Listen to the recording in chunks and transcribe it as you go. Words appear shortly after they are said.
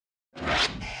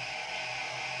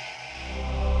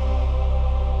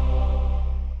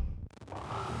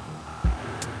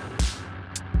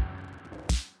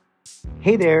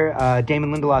Hey there,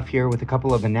 Damon Lindelof here with a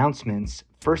couple of announcements.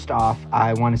 First off,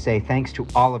 I want to say thanks to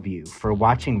all of you for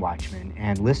watching Watchmen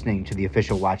and listening to the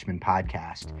official Watchmen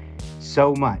podcast.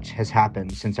 So much has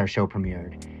happened since our show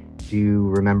premiered. Do you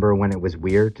remember when it was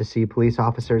weird to see police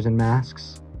officers in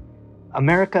masks?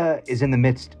 America is in the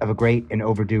midst of a great and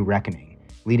overdue reckoning,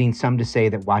 leading some to say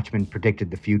that Watchmen predicted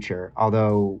the future,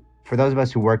 although for those of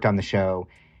us who worked on the show,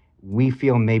 we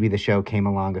feel maybe the show came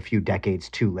along a few decades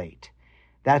too late.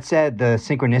 That said, the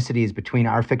synchronicities between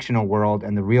our fictional world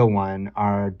and the real one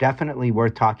are definitely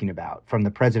worth talking about, from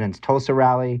the president's Tulsa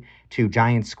rally to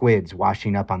giant squids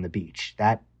washing up on the beach.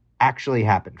 That actually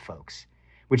happened, folks.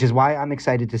 Which is why I'm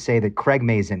excited to say that Craig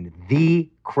Mazin, the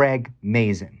Craig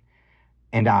Mazin,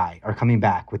 and I are coming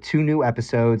back with 2 new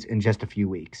episodes in just a few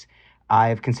weeks.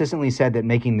 I've consistently said that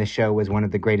making this show was one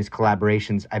of the greatest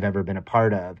collaborations I've ever been a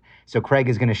part of. So Craig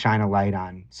is going to shine a light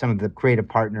on some of the creative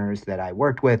partners that I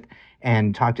worked with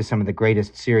and talk to some of the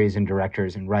greatest series and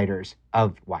directors and writers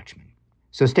of Watchmen.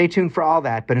 So stay tuned for all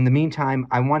that. But in the meantime,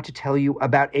 I want to tell you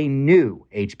about a new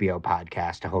HBO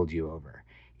podcast to hold you over.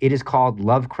 It is called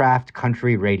Lovecraft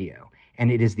Country Radio, and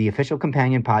it is the official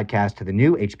companion podcast to the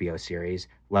new HBO series,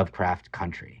 Lovecraft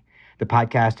Country. The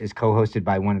podcast is co-hosted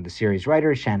by one of the series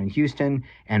writers, Shannon Houston,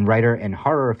 and writer and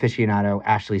horror aficionado,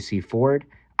 Ashley C. Ford.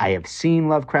 I have seen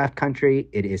Lovecraft Country.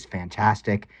 It is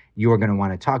fantastic. You are going to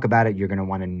want to talk about it. You're going to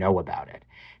want to know about it.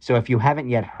 So if you haven't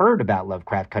yet heard about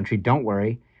Lovecraft Country, don't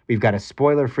worry. We've got a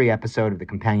spoiler-free episode of the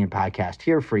companion podcast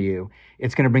here for you.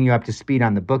 It's going to bring you up to speed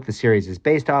on the book the series is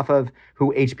based off of,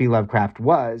 who H.P. Lovecraft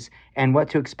was, and what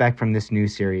to expect from this new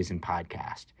series and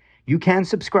podcast. You can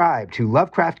subscribe to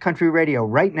Lovecraft Country Radio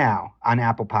right now on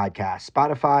Apple Podcasts,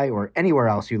 Spotify, or anywhere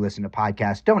else you listen to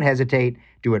podcasts. Don't hesitate.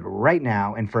 Do it right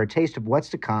now. And for a taste of what's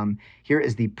to come, here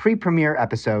is the pre-premiere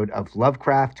episode of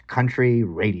Lovecraft Country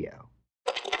Radio.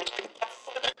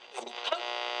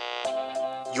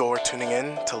 You're tuning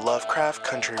in to Lovecraft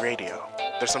Country Radio.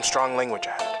 There's some strong language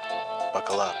ahead.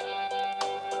 Buckle up.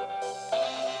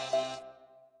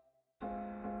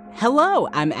 Hello,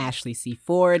 I'm Ashley C.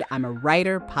 Ford. I'm a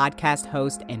writer, podcast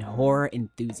host, and horror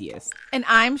enthusiast. And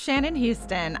I'm Shannon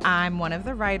Houston. I'm one of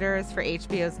the writers for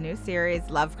HBO's new series,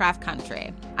 Lovecraft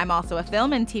Country. I'm also a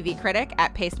film and TV critic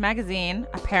at Paste Magazine,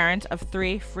 a parent of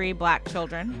 3 free Black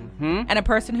children, and a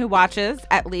person who watches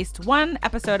at least 1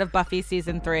 episode of Buffy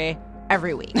Season 3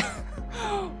 every week.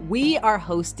 We are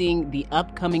hosting the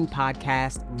upcoming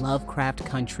podcast, Lovecraft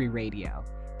Country Radio,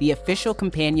 the official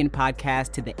companion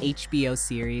podcast to the HBO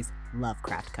series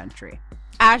Lovecraft Country.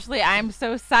 Ashley, I'm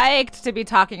so psyched to be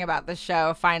talking about this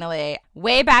show finally.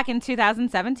 Way back in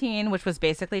 2017, which was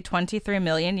basically 23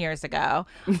 million years ago,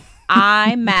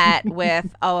 I met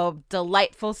with a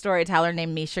delightful storyteller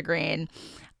named Misha Green.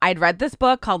 I'd read this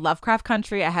book called Lovecraft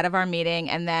Country ahead of our meeting,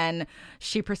 and then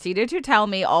she proceeded to tell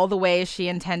me all the ways she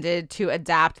intended to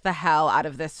adapt the hell out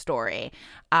of this story.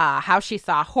 How she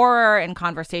saw horror in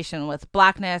conversation with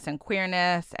Blackness and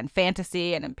queerness and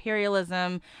fantasy and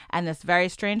imperialism and this very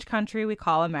strange country we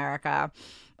call America.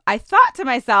 I thought to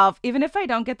myself, even if I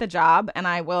don't get the job, and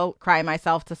I will cry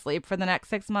myself to sleep for the next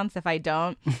 6 months if I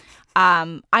don't,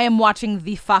 I am watching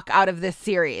the fuck out of this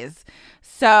series.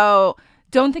 So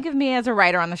don't think of me as a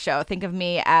writer on the show. Think of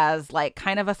me as like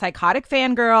kind of a psychotic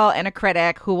fangirl and a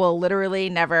critic who will literally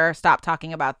never stop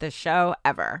talking about this show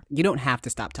ever. You don't have to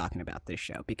stop talking about this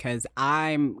show because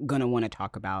I'm going to want to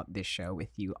talk about this show with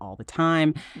you all the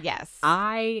time. Yes.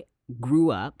 I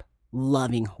grew up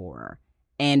loving horror.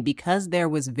 And because there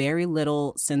was very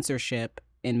little censorship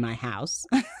in my house,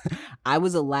 I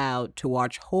was allowed to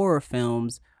watch horror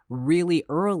films really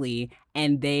early,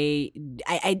 and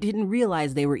I didn't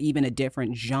realize they were even a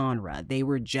different genre. They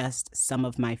were just some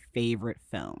of my favorite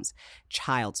films.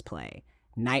 Child's Play,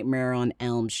 Nightmare on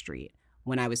Elm Street.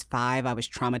 When I was 5, I was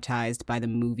traumatized by the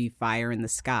movie Fire in the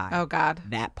Sky. Oh, God.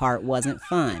 That part wasn't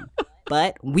fun.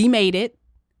 But we made it.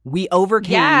 We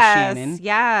overcame, Shannon.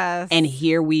 Yes. And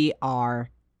here we are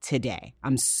today.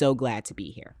 I'm so glad to be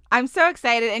here. I'm so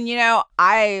excited. And, you know,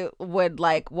 I would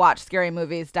like watch scary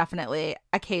movies definitely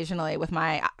occasionally with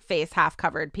my face half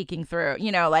covered peeking through,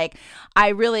 you know, like I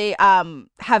really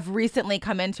have recently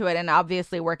come into it, and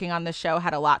obviously working on the show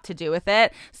had a lot to do with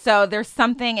it. So there's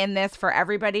something in this for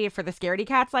everybody, for the scaredy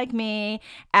cats like me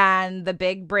and the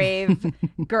big brave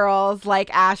girls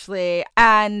like Ashley.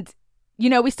 And you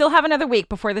know, we still have another week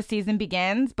before the season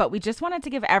begins, but we just wanted to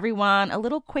give everyone a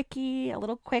little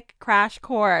quick crash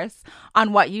course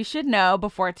on what you should know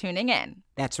before tuning in.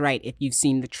 That's right. If you've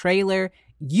seen the trailer,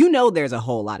 you know there's a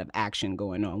whole lot of action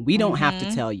going on. We don't have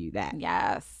to tell you that.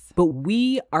 Yes. But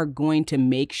we are going to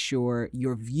make sure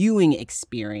your viewing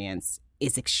experience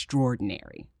is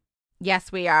extraordinary.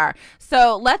 Yes, we are.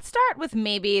 So let's start with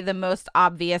maybe the most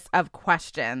obvious of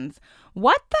questions.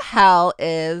 What the hell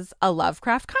is a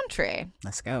Lovecraft Country?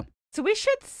 Let's go. So we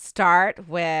should start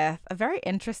with a very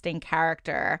interesting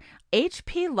character,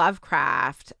 H.P.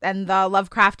 Lovecraft and the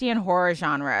Lovecraftian horror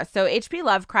genre. So H.P.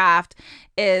 Lovecraft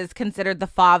is considered the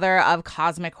father of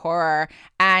cosmic horror,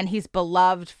 and he's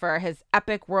beloved for his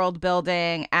epic world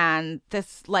building and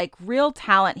this like real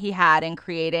talent he had in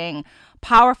creating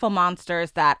powerful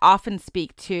monsters that often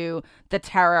speak to the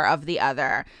terror of the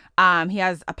other. He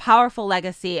has a powerful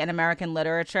legacy in American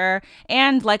literature,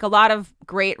 and like a lot of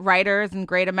great writers and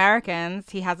great Americans,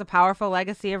 he has a powerful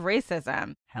legacy of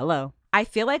racism. Hello. I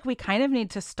feel like we kind of need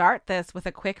to start this with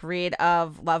a quick read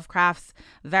of Lovecraft's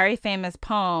very famous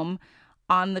poem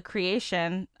on the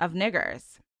creation of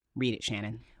niggers. Read it,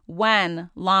 Shannon. When,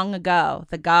 long ago,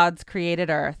 the gods created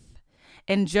earth,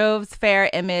 in Jove's fair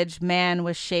image, man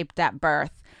was shaped at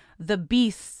birth. The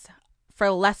beasts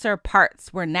for lesser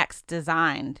parts were next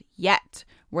designed, yet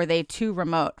were they too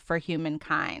remote for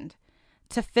humankind.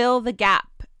 To fill the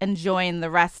gap and join the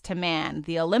rest to man,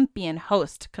 the Olympian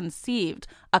host conceived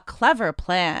a clever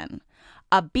plan.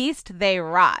 A beast they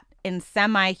wrought in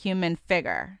semi-human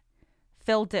figure,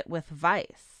 filled it with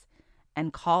vice,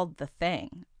 and called the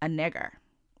thing a nigger.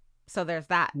 So there's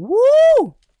that.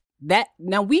 Woo!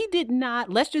 We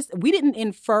didn't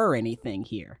infer anything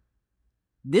here.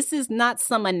 This is not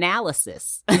some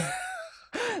analysis.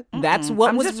 That's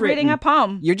what was written. I'm just reading a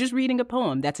poem. You're just reading a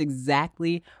poem. That's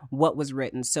exactly what was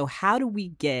written. So how do we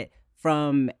get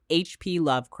from H.P.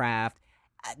 Lovecraft,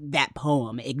 that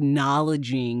poem,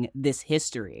 acknowledging this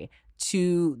history,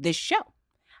 to this show?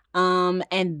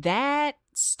 And that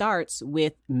starts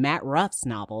with Matt Ruff's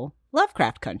novel,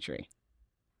 Lovecraft Country.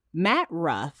 Matt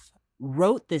Ruff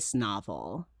wrote this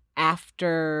novel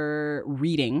after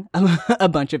reading a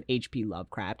bunch of H.P.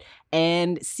 Lovecraft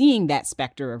and seeing that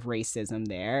specter of racism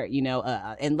there,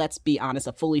 and let's be honest,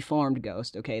 a fully formed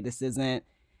ghost. Okay, this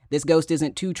ghost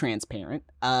isn't too transparent.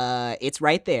 It's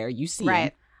right there. You see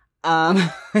right. Him.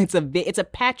 It's a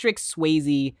Patrick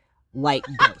Swayze like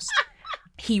ghost.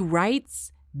 He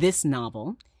writes this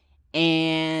novel,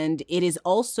 and it is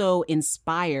also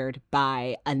inspired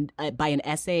by an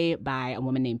essay by a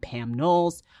woman named Pam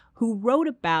Knowles, who wrote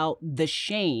about the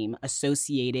shame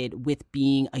associated with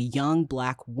being a young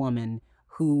Black woman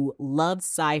who loved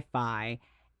sci-fi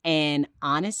and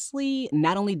honestly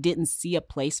not only didn't see a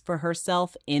place for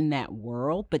herself in that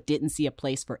world, but didn't see a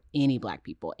place for any Black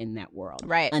people in that world.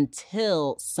 Right.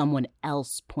 Until someone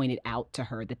else pointed out to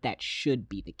her that should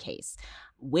be the case.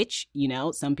 Which,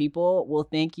 some people will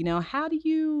think, how do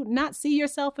you not see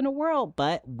yourself in a world?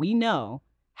 But we know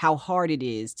how hard it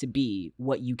is to be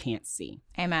what you can't see.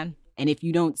 Amen. And if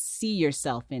you don't see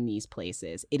yourself in these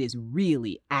places, it is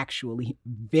really actually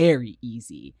very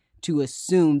easy to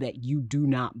assume that you do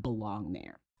not belong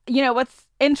there. What's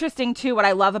interesting, too, what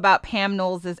I love about Pam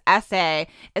Knowles' essay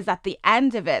is at the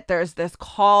end of it, there's this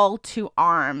call to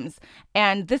arms.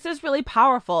 And this is really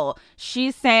powerful.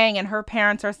 She's saying, and her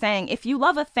parents are saying, if you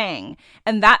love a thing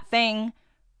and that thing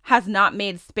has not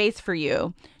made space for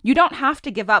you, you don't have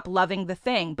to give up loving the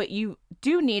thing, but you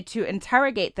do need to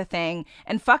interrogate the thing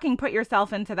and fucking put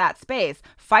yourself into that space.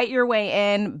 Fight your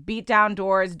way in, beat down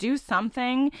doors, do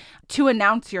something to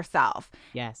announce yourself.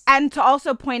 Yes. And to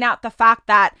also point out the fact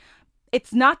that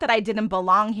it's not that I didn't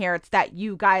belong here, it's that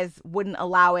you guys wouldn't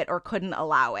allow it or couldn't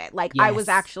allow it. Like, yes. I was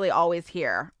actually always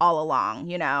here all along,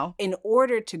 In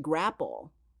order to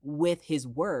grapple with his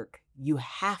work, you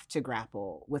have to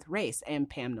grapple with race. And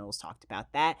Pam Knowles talked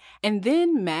about that. And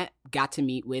then Matt got to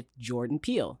meet with Jordan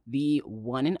Peele, the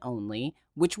one and only,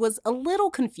 which was a little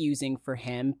confusing for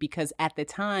him because at the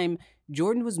time,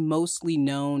 Jordan was mostly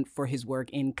known for his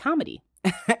work in comedy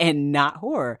and not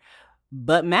horror.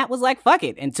 But Matt was like, fuck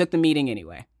it, and took the meeting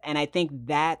anyway. And I think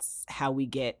that's how we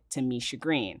get to Misha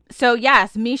Green. So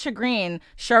yes, Misha Green,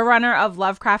 showrunner of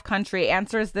Lovecraft Country,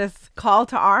 answers this call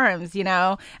to arms,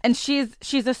 And she's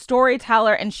a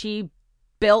storyteller, and she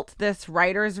built this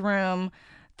writer's room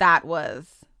that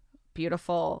was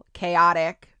beautiful,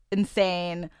 chaotic,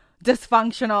 insane,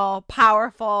 dysfunctional,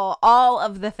 powerful, all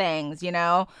of the things,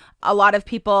 A lot of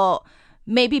people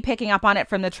maybe picking up on it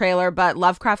from the trailer, but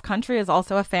Lovecraft Country is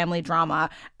also a family drama.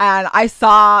 And I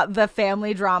saw the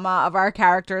family drama of our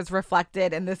characters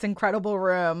reflected in this incredible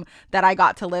room that I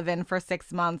got to live in for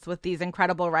 6 months with these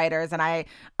incredible writers. And I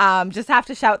just have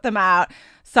to shout them out.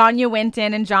 Sonia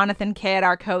Winton and Jonathan Kidd,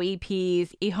 our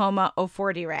co-EPs, Ihoma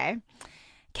Ofordire,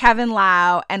 Kevin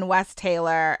Lau, and Wes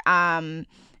Taylor.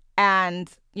 And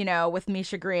with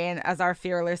Misha Green as our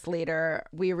fearless leader,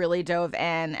 we really dove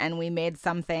in and we made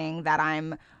something that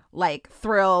I'm like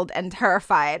thrilled and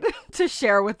terrified to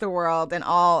share with the world in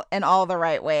all the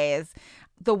right ways.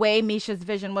 The way Misha's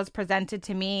vision was presented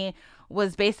to me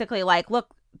was basically like,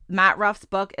 look, Matt Ruff's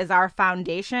book is our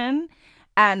foundation,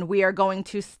 and we are going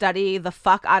to study the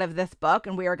fuck out of this book,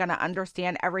 and we are going to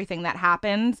understand everything that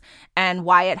happens and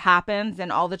why it happens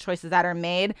and all the choices that are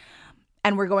made.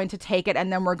 And we're going to take it,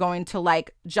 and then we're going to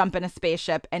like jump in a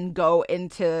spaceship and go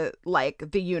into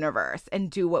like the universe and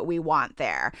do what we want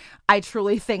there. I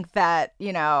truly think that,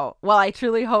 I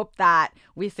truly hope that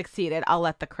we succeeded. I'll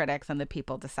let the critics and the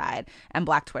people decide, and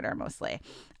Black Twitter mostly,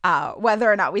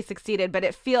 whether or not we succeeded. But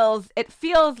it feels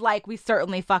like we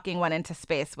certainly fucking went into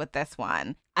space with this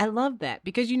one. I love that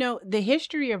because, the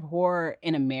history of horror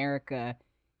in America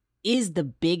is the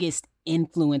biggest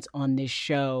influence on this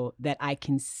show that I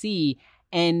can see.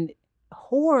 And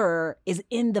horror is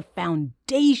in the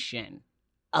foundation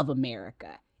of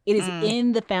America. It is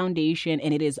in the foundation,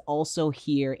 and it is also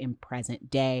here in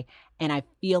present day. And I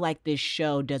feel like this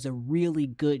show does a really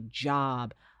good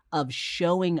job of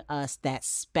showing us that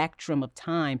spectrum of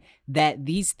time, that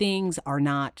these things are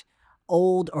not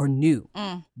old or new.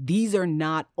 These are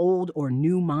not old or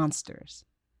new monsters.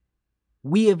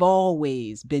 We have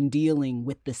always been dealing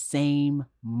with the same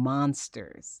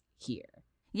monsters here.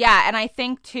 Yeah, and I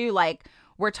think too, like,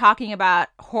 we're talking about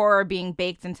horror being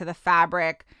baked into the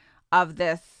fabric of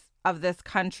this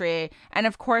country, and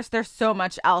of course there's so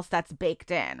much else that's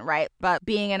baked in, right? But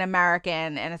being an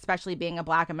American, and especially being a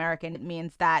Black American, it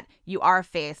means that you are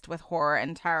faced with horror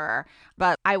and terror.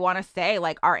 But I want to say,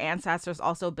 like, our ancestors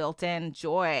also built in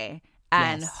joy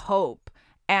and hope,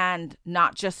 and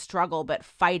not just struggle, but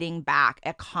fighting back,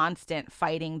 a constant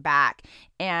fighting back.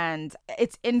 And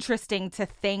it's interesting to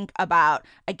think about,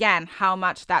 again, how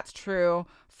much that's true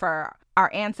for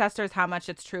our ancestors, how much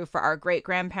it's true for our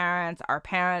great-grandparents, our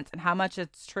parents, and how much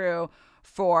it's true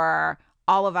for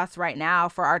all of us right now,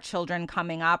 for our children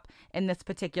coming up in this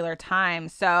particular time.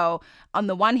 So on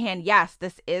the one hand, yes,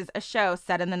 this is a show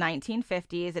set in the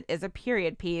 1950s. It is a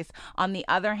period piece. On the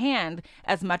other hand,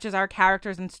 as much as our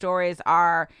characters and stories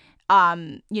are,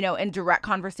 in direct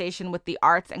conversation with the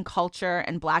arts and culture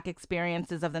and Black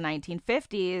experiences of the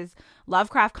 1950s,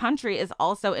 Lovecraft Country is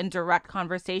also in direct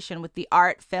conversation with the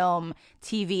art, film,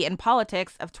 TV, and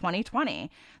politics of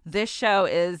 2020. This show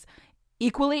is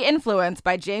equally influenced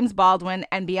by James Baldwin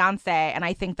and Beyonce, and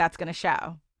I think that's going to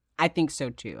show. I think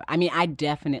so too. I mean, I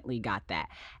definitely got that.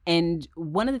 And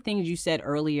one of the things you said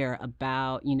earlier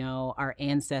about, our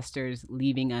ancestors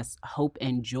leaving us hope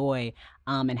and joy,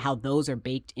 and how those are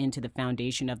baked into the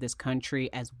foundation of this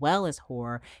country as well as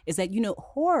horror, is that,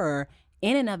 horror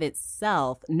in and of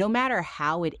itself, no matter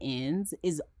how it ends,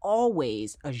 is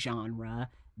always a genre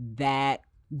that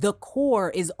the core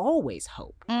is always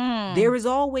hope. There is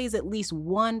always at least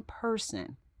one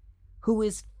person who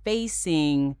is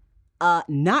facing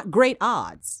not great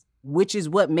odds, which is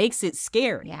what makes it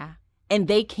scary. Yeah. And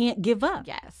they can't give up.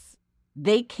 Yes.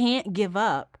 They can't give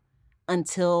up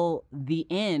until the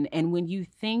end. And when you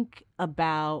think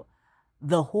about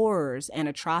the horrors and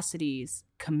atrocities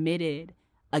committed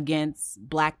against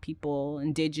Black people,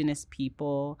 Indigenous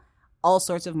people, all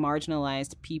sorts of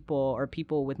marginalized people or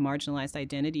people with marginalized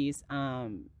identities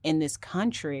in this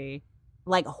country,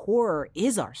 like, horror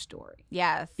is our story.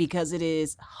 Yes. Because it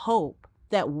is hope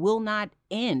that will not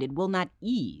end, it will not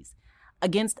ease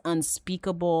against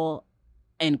unspeakable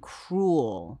and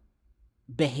cruel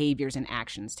behaviors and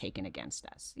actions taken against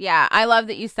us. Yeah, I love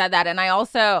that you said that. And I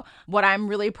also, what I'm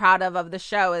really proud of the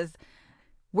show is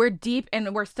we're deep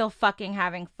and we're still fucking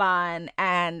having fun,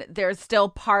 and there's still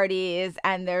parties,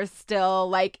 and there's still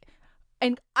like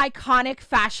iconic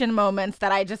fashion moments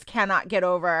that I just cannot get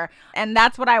over. And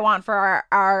that's what I want for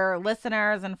our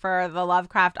listeners and for the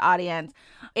Lovecraft audience.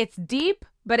 It's deep,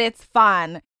 but it's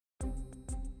fun.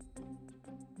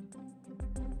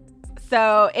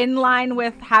 So in line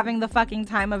with having the fucking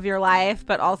time of your life,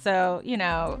 but also,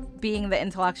 being the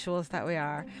intellectuals that we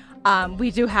are,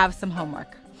 we do have some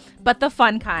homework. But the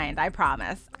fun kind, I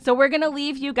promise. So we're going to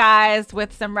leave you guys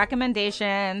with some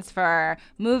recommendations for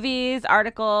movies,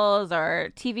 articles,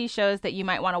 or TV shows that you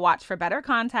might want to watch for better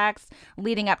context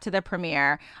leading up to the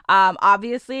premiere.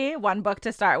 Obviously, one book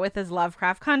to start with is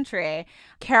Lovecraft Country.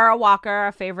 Kara Walker,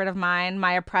 a favorite of mine,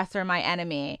 My Oppressor, My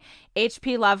Enemy.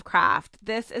 H.P. Lovecraft.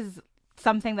 This is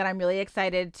something that I'm really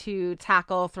excited to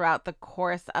tackle throughout the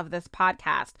course of this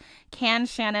podcast. Can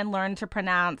Shannon learn to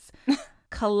pronounce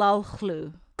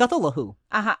Cthulhu? Cthulhu.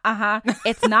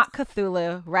 It's not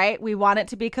Cthulhu, right? We want it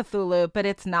to be Cthulhu, but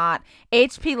it's not.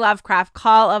 H.P. Lovecraft,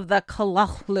 Call of the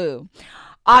Cthulhu.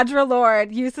 Audre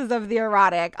Lorde, Uses of the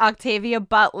Erotic. Octavia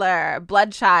Butler,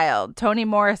 Bloodchild. Toni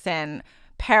Morrison,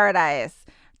 Paradise.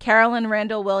 Carolyn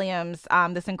Randall Williams,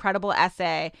 this incredible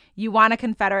essay, "You Want a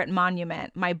Confederate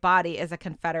Monument? My Body is a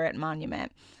Confederate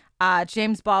Monument."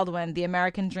 James Baldwin, "The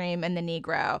American Dream and the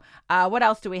Negro." What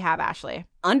else do we have, Ashley?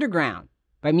 Underground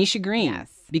by Misha Green.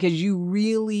 Yes. Because you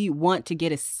really want to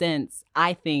get a sense,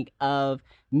 I think, of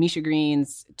Misha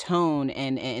Green's tone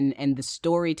and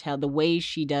the way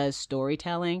she does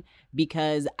storytelling,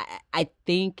 because I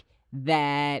think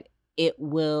that it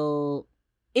will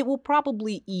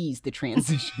probably ease the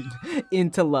transition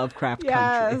into Lovecraft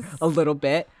Country a little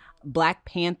bit. Black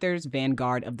Panther's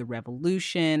Vanguard of the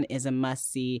Revolution is a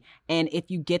must-see. And if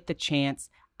you get the chance,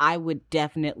 I would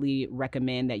definitely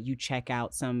recommend that you check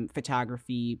out some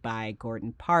photography by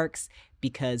Gordon Parks,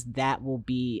 because that will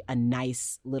be a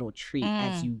nice little treat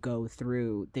as you go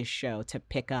through this show to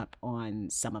pick up on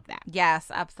some of that.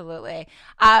 Yes, absolutely.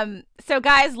 So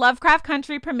guys, Lovecraft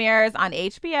Country premieres on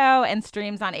HBO and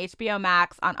streams on HBO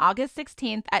Max on August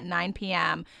 16th at 9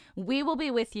 p.m. We will be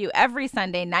with you every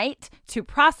Sunday night to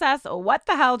process what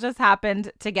the hell just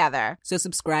happened together. So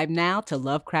subscribe now to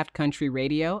Lovecraft Country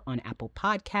Radio on Apple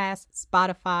Podcasts,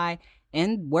 Spotify,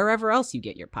 and wherever else you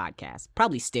get your podcasts.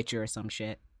 Probably Stitcher or some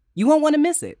shit. You won't want to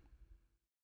miss it.